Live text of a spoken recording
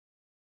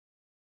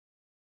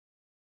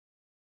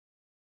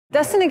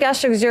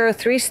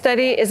DESTINY-Gastric03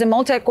 study is a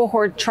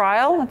multi-cohort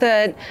trial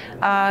that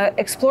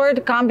explored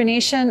a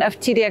combination of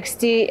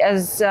T-DXd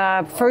as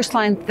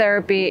first-line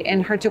therapy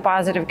in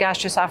HER2-positive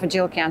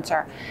gastroesophageal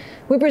cancer.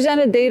 We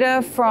presented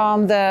data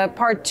from the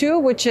part 2,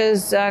 which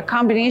is a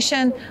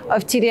combination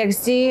of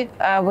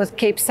T-DXd with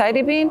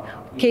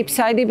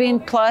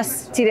Capecitabine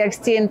plus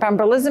T-DXd and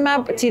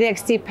Pembrolizumab,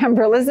 T-DXd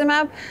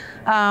Pembrolizumab,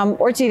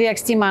 or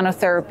T-DXd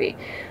monotherapy.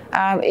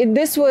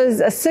 This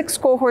was a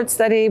 6-cohort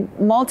study,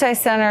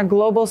 multi-center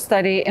global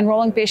study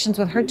enrolling patients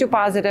with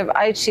HER2-positive,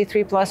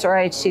 IHC3 plus or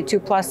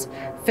IHC2 plus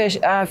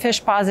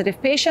FISH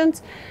positive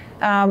patients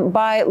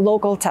by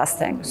local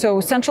testing.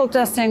 So central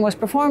testing was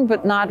performed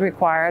but not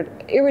required,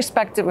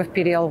 irrespective of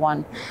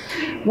PD-L1.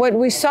 What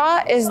we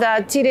saw is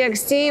that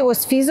T-DXd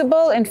was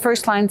feasible in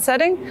first-line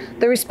setting.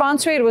 The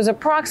response rate was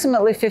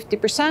approximately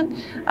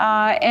 50%.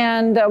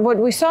 And what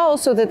we saw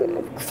also that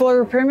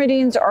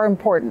fluoropyrimidines are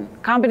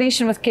important.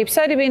 Combination with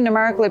Capecitabine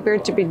numerically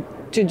appeared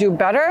to do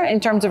better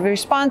in terms of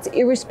response,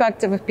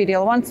 irrespective of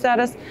PD-L1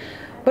 status,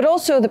 but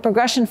also the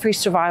progression-free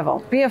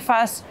survival,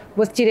 PFS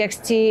with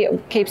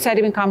T-DXd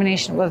Capecitabine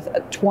combination with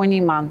 20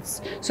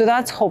 months. So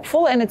that's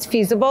hopeful and it's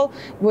feasible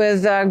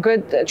with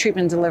good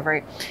treatment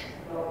delivery.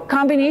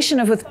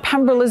 Combination with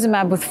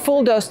Pembrolizumab with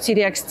full dose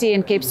T-DXd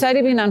and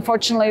Capecitabine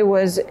unfortunately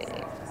was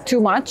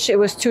too much. It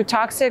was too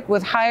toxic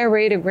with higher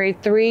rate of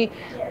grade 3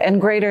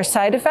 and greater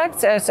side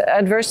effects as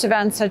adverse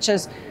events such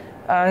as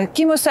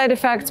chemo side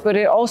effects, but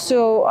it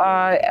also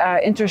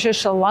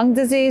interstitial lung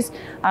disease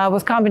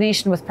with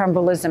combination with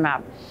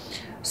Pembrolizumab.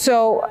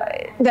 So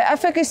the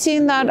efficacy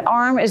in that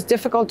arm is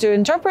difficult to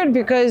interpret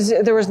because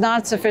there was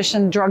not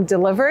sufficient drug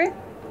delivery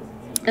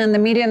and the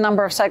median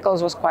number of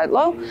cycles was quite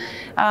low.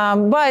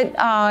 What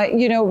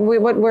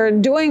we're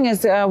doing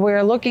is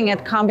we're looking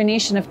at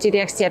combination of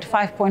T-DXd at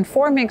 5.4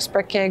 mg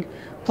per kg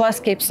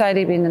plus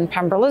Capecitabine and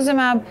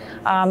Pembrolizumab,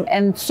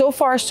 and so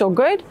far so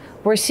good.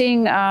 We're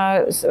seeing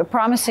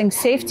promising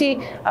safety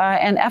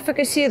and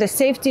efficacy. The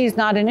safety is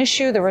not an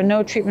issue. There were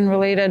no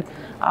treatment-related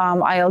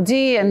ILD,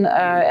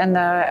 and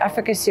the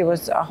efficacy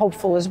was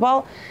hopeful as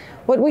well.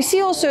 What we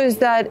see also is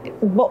that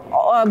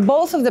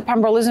both of the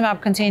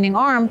Pembrolizumab-containing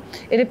arm,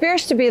 it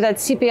appears to be that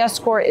CPS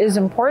score is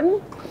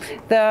important.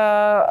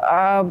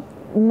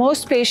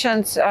 Most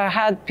patients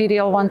had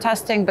PD-L1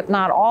 testing, but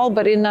not all.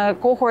 But in a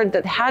cohort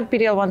that had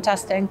PD-L1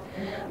 testing,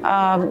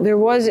 there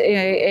was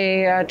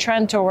a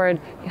trend toward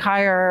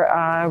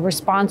higher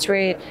response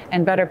rate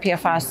and better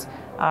PFS,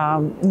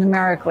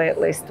 numerically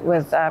at least,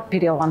 with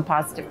PD-L1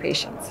 positive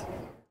patients.